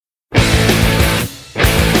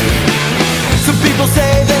People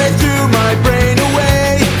say that I threw my brain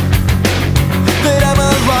away, that I'm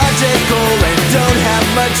illogical and don't have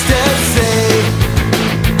much to say.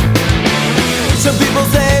 Some people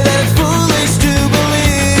say that it's foolish to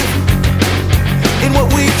believe in what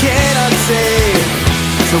we cannot say.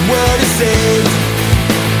 Some world is saved.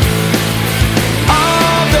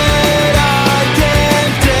 All that I can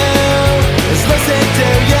do is listen to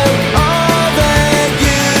you. All that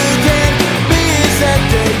you can be is that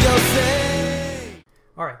you'll say.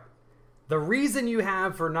 All right. The reason you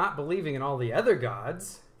have for not believing in all the other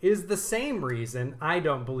gods is the same reason I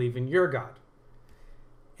don't believe in your God.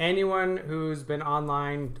 Anyone who's been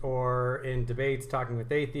online or in debates talking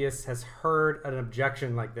with atheists has heard an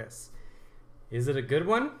objection like this. Is it a good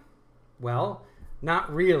one? Well,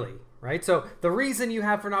 not really, right? So the reason you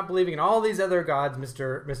have for not believing in all these other gods,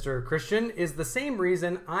 Mr. Christian, is the same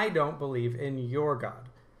reason I don't believe in your God.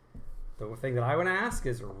 The thing that I want to ask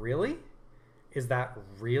is, really? Is that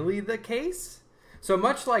really the case? So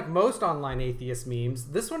much like most online atheist memes,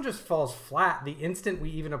 this one just falls flat the instant we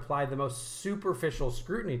even apply the most superficial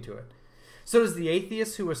scrutiny to it. So does the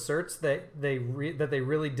atheist who asserts that they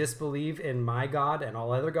really disbelieve in my God and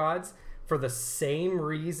all other gods for the same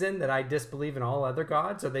reason that I disbelieve in all other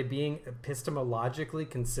gods, are they being epistemologically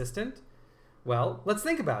consistent? Well, let's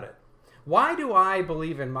think about it. Why do I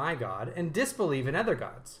believe in my God and disbelieve in other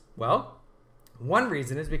gods? Well, one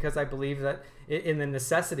reason is because I believe that in the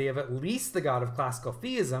necessity of at least the God of classical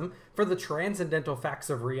theism for the transcendental facts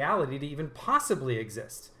of reality to even possibly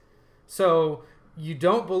exist. So you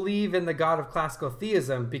don't believe in the God of classical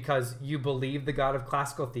theism because you believe the God of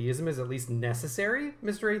classical theism is at least necessary,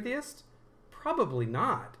 Mr. Atheist? Probably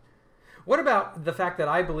not. What about the fact that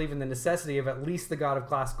I believe in the necessity of at least the God of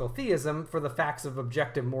classical theism for the facts of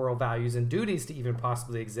objective moral values and duties to even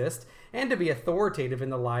possibly exist and to be authoritative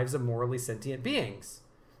in the lives of morally sentient beings?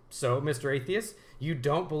 So, Mr. Atheist, you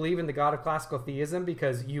don't believe in the God of classical theism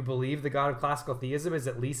because you believe the God of classical theism is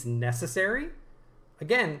at least necessary?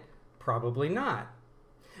 Again, probably not.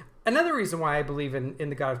 Another reason why I believe in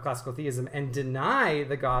the God of classical theism and deny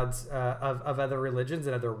the gods of other religions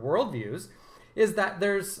and other worldviews is that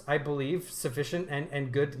there's, I believe, sufficient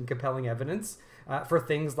and good and compelling evidence for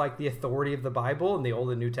things like the authority of the Bible and the Old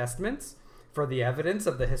and New Testaments, for the evidence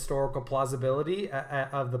of the historical plausibility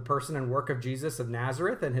of the person and work of Jesus of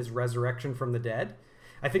Nazareth and his resurrection from the dead.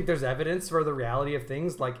 I think there's evidence for the reality of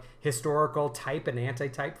things like historical type and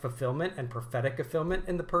antitype fulfillment and prophetic fulfillment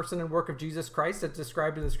in the person and work of Jesus Christ that's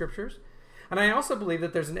described in the scriptures. And I also believe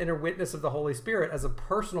that there's an inner witness of the Holy Spirit as a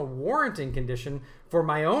personal warranting condition for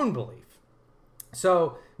my own belief.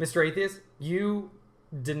 So, Mr. Atheist, you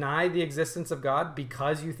deny the existence of God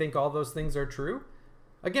because you think all those things are true?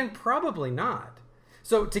 Again, probably not.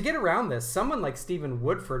 So to get around this, someone like Stephen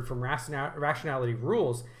Woodford from Rationality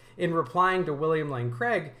Rules, in replying to William Lane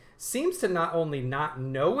Craig, seems to not only not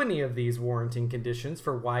know any of these warranting conditions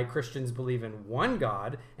for why Christians believe in one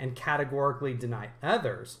God and categorically deny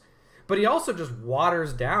others, but he also just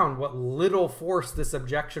waters down what little force this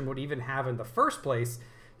objection would even have in the first place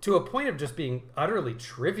to a point of just being utterly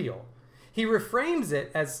trivial. He reframes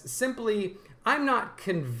it as simply, I'm not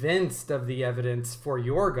convinced of the evidence for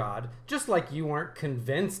your God, just like you aren't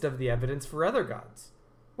convinced of the evidence for other gods.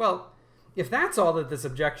 Well, if that's all that this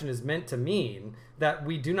objection is meant to mean, that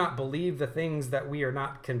we do not believe the things that we are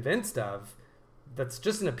not convinced of, that's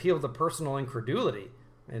just an appeal to personal incredulity.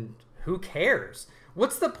 And who cares?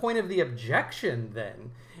 What's the point of the objection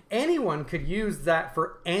then? Anyone could use that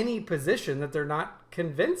for any position that they're not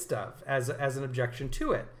convinced of as an objection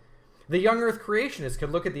to it. The young earth creationists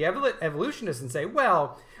could look at the evolutionists and say,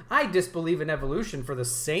 well, I disbelieve in evolution for the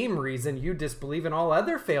same reason you disbelieve in all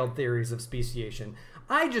other failed theories of speciation.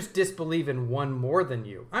 I just disbelieve in one more than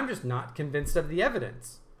you. I'm just not convinced of the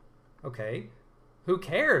evidence. Okay, who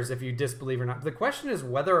cares if you disbelieve or not? The question is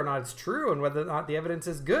whether or not it's true and whether or not the evidence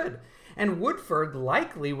is good. And Woodford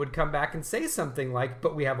likely would come back and say something like,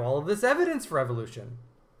 but we have all of this evidence for evolution.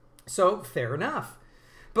 So, fair enough.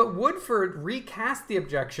 But Woodford recast the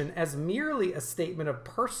objection as merely a statement of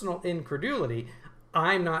personal incredulity.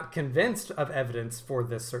 I'm not convinced of evidence for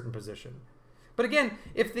this certain position. But again,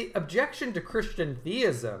 if the objection to Christian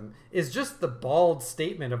theism is just the bald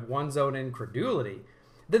statement of one's own incredulity,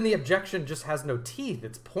 then the objection just has no teeth.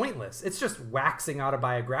 It's pointless. It's just waxing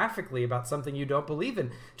autobiographically about something you don't believe in.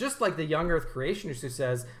 Just like the young earth creationist who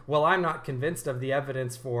says, well, I'm not convinced of the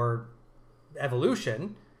evidence for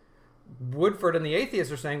evolution. Woodford and the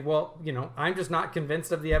atheists are saying, well, I'm just not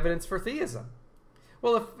convinced of the evidence for theism.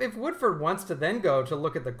 Well, if Woodford wants to then go to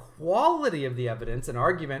look at the quality of the evidence and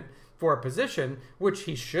argument for a position, which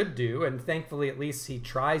he should do, and thankfully at least he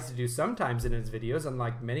tries to do sometimes in his videos,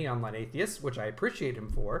 unlike many online atheists, which I appreciate him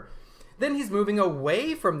for, then he's moving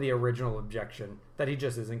away from the original objection that he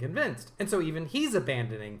just isn't convinced. And so even he's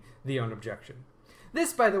abandoning the own objection.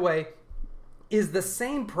 This, by the way, is the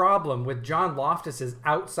same problem with John Loftus's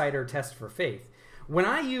outsider test for faith. When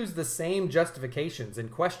I use the same justifications and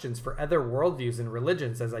questions for other worldviews and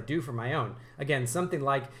religions as I do for my own, again, something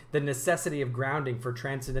like the necessity of grounding for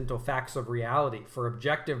transcendental facts of reality, for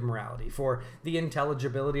objective morality, for the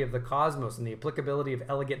intelligibility of the cosmos and the applicability of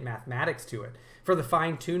elegant mathematics to it, for the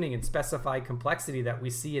fine-tuning and specified complexity that we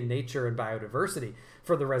see in nature and biodiversity,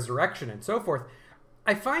 for the resurrection and so forth,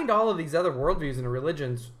 I find all of these other worldviews and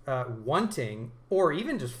religions wanting or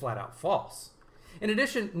even just flat out false. In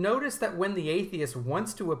addition, notice that when the atheist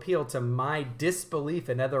wants to appeal to my disbelief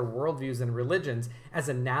in other worldviews and religions as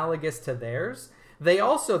analogous to theirs, they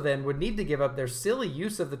also then would need to give up their silly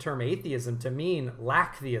use of the term atheism to mean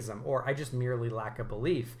lack theism, or I just merely lack a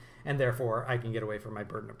belief, and therefore I can get away from my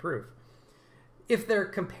burden of proof. If they're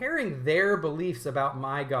comparing their beliefs about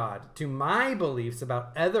my God to my beliefs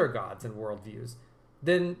about other gods and worldviews,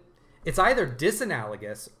 then it's either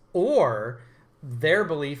disanalogous or their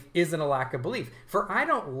belief isn't a lack of belief. For I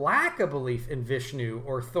don't lack a belief in Vishnu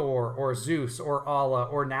or Thor or Zeus or Allah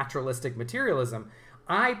or naturalistic materialism.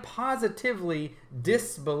 I positively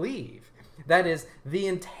disbelieve. That is, the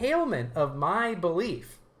entailment of my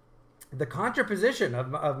belief, the contraposition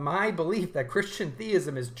of my belief that Christian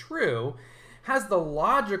theism is true, has the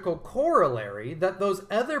logical corollary that those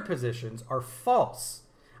other positions are false.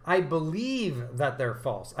 I believe that they're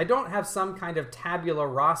false. I don't have some kind of tabula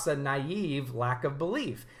rasa naive lack of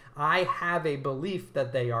belief. I have a belief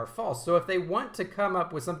that they are false. So if they want to come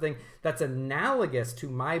up with something that's analogous to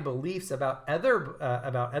my beliefs about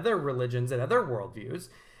other religions and other worldviews,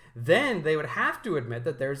 then they would have to admit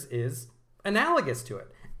that theirs is analogous to it.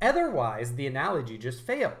 Otherwise, the analogy just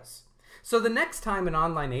fails. So the next time an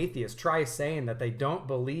online atheist tries saying that they don't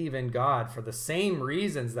believe in God for the same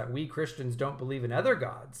reasons that we Christians don't believe in other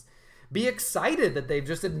gods, be excited that they've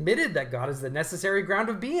just admitted that God is the necessary ground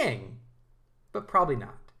of being. But probably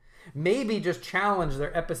not. Maybe just challenge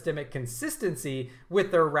their epistemic consistency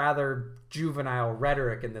with their rather juvenile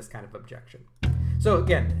rhetoric in this kind of objection. So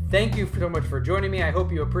again, thank you so much for joining me. I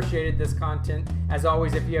hope you appreciated this content. As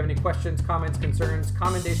always, if you have any questions, comments, concerns,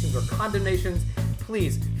 commendations, or condemnations,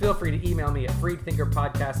 please feel free to email me at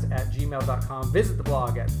freedthinkerpodcast@gmail.com. Visit the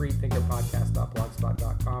blog at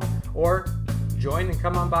freedthinkerpodcast.blogspot.com, or join and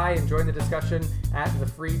come on by and join the discussion at the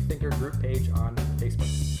Freed Thinker group page on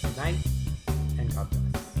Facebook. Good night, and God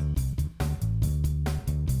bless.